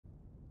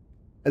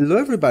Hello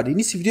everybody, in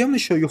this video I'm going to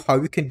show you how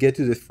you can get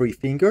to the three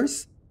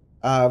fingers.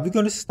 We're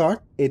going to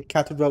start at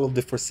Cathedral of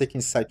the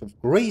Foresaken Site of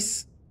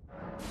Grace.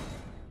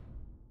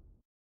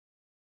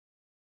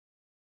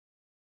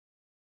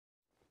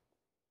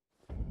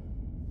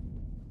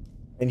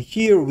 And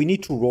here we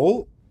need to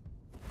roll.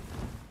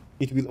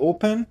 It will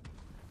open.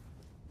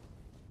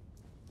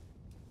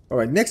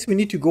 Alright, next we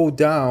need to go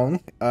down.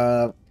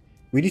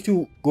 We need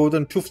to go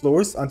down 2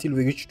 floors until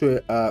we reach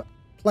to a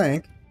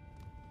plank.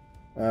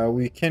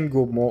 We can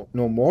go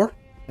no more.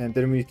 And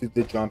then we need to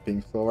do the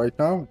jumping. So right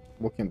now,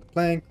 walking the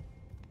plank.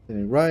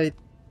 Then right.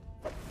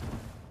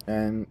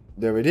 And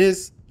there it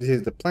is. This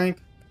is the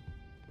plank.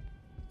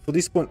 For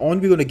this point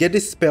on, we're going to get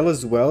this spell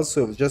as well.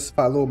 So just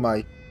follow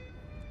my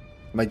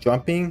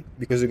jumping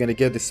because you're going to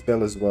get this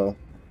spell as well.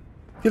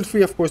 Feel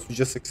free, of course, to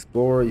just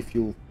explore if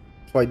you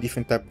try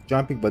different type of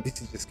jumping. But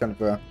this is just kind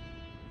of a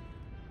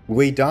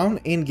way down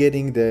in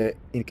getting the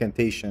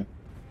incantation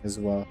as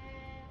well.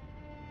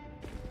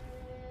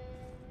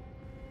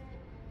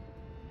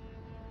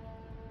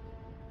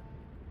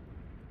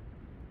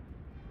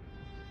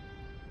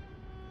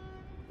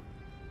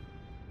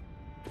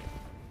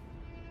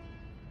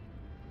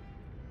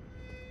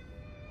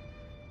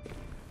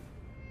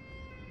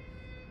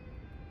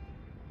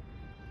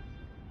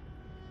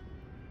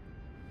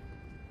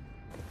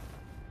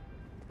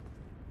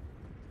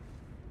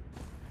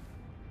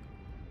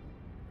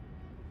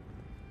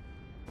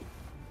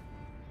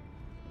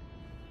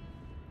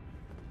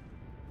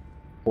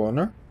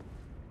 Corner.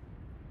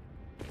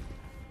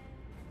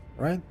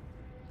 Right?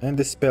 And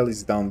the spell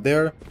is down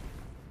there.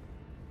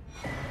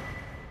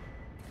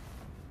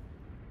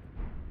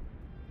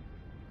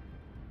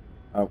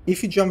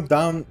 If you jump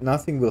down,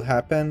 nothing will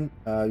happen.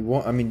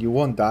 You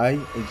won't die.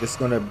 You're just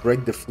gonna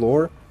break the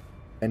floor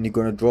and you're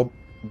gonna drop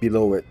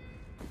below it.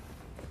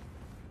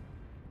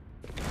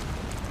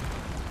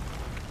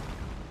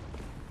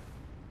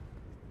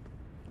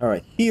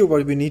 Alright, here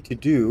what we need to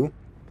do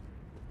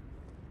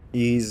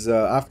is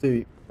after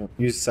you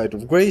use Site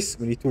of Grace,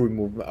 we need to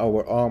remove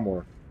our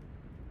armor.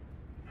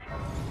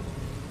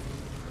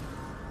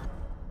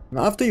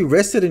 Now after you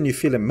rested and you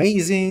feel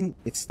amazing,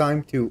 it's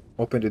time to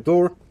open the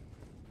door.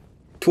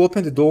 To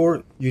open the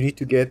door, you need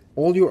to get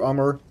all your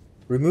armor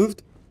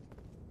removed.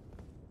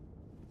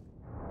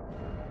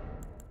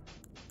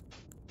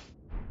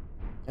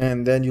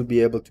 And then you'll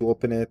be able to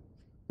open it.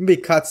 It'll be a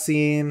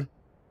cutscene,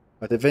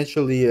 but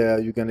eventually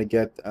you're gonna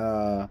get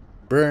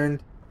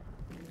burned.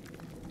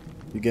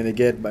 You're gonna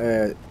get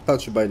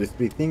touched by the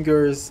three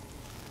fingers.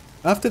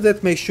 After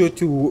that, make sure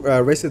to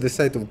rest at the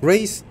Site of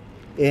Grace,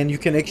 and you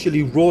can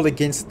actually roll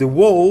against the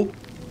wall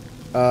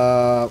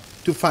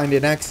to find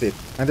an exit.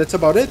 And that's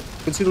about it.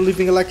 Consider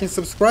leaving a like and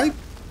subscribe.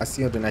 I'll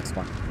see you on the next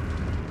one.